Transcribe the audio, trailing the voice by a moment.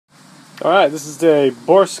Alright, this is the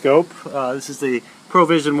boreoscope. This is the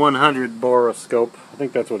ProVision 100 boreoscope. I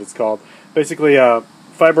think that's what it's called. Basically,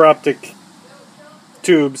 fiber optic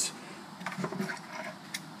tubes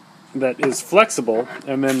that is flexible,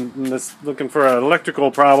 and then this looking for an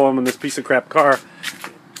electrical problem in this piece of crap car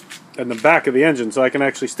in the back of the engine, so I can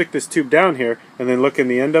actually stick this tube down here and then look in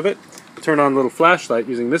the end of it, turn on a little flashlight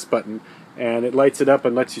using this button, and it lights it up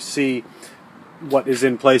and lets you see what is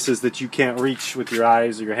in places that you can't reach with your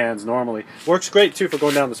eyes or your hands normally. Works great too for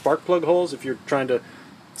going down the spark plug holes if you're trying to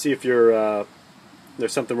see if you're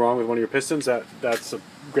there's something wrong with one of your pistons. That's a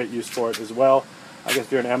great use for it as well. I guess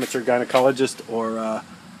if you're an amateur gynecologist or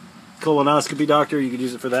colonoscopy doctor, you could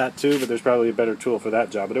use it for that too, but there's probably a better tool for that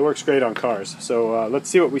job. But it works great on cars. So let's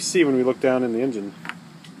see what we see when we look down in the engine.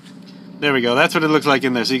 There we go. That's what it looks like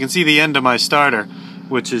in there. So you can see the end of my starter,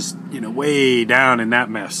 which is, you know, way down in that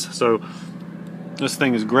mess. So this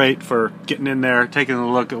thing is great for getting in there, taking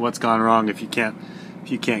a look at what's gone wrong if you can't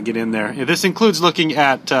get in there. This includes looking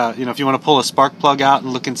at you know, if you want to pull a spark plug out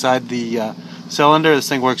and look inside the cylinder, this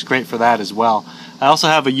thing works great for that as well. I also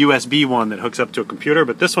have a USB one that hooks up to a computer,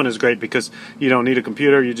 but this one is great because you don't need a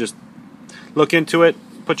computer. You just look into it,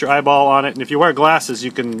 put your eyeball on it, and if you wear glasses,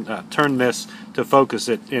 you can turn this to focus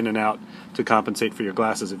it in and out to compensate for your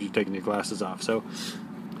glasses if you've taken your glasses off. So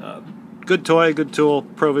good toy, good tool,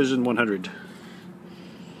 ProVision 100.